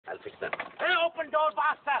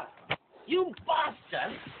You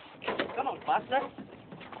bastard! Come on, bastard.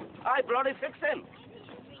 I bloody fix him.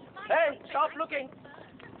 Hey, stop looking.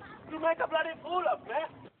 You make a bloody fool of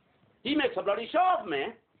me. He makes a bloody show of me.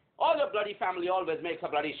 All your bloody family always makes a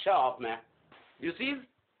bloody show of me. You see?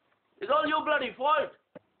 It's all your bloody fault.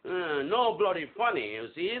 No bloody funny, you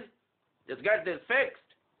see? Just get this fixed.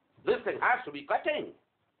 This thing has to be cutting.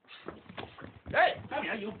 Hey, come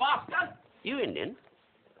here, you bastard. You Indian?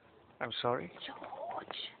 I'm sorry.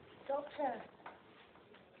 George. Doctor.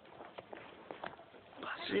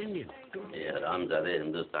 बस Indian ये हरामजादे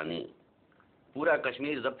हिंदुस्तानी पूरा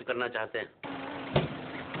कश्मीर जब्त करना चाहते हैं.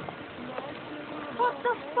 What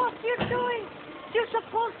the fuck you doing? You're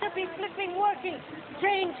supposed to be flipping working.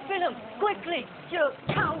 Change film, quickly. You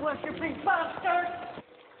cow-worshipping bastard.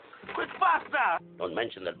 Quick, bastard! Don't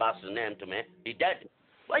mention that bastard's name to me. He dead.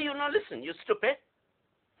 Why you not listen, you stupid?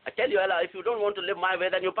 I tell you, Ella, if you don't want to live my way,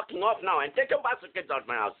 then you're fucking off now and take your bastard kids out of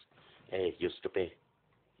my house. Hey, you stupid.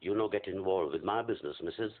 You no get involved with my business,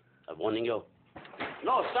 missus. I'm warning you.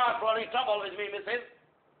 No, start running trouble with me, missus.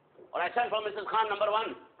 Or I send for Mrs. Khan, number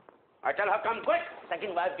 1. I tell her, come quick.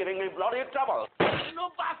 Second wife giving me bloody trouble.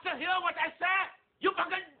 No bastard, hear what I say? You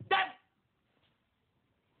fucking dead.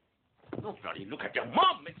 No bloody look at your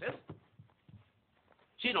mom, missus.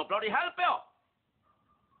 She no bloody help you.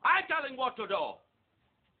 I tell him what to do.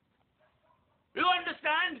 You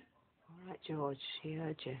understand? All right, George. She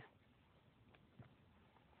heard you.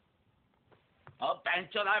 Oh,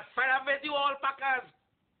 Pancho, I'm fed up with you all fuckers.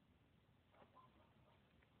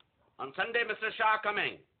 On Sunday, Mr. Shah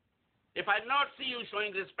coming. If I not see you showing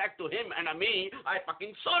respect to him and me, I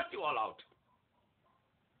fucking sort you all out.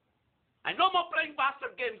 I no more playing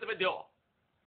bastard games with you.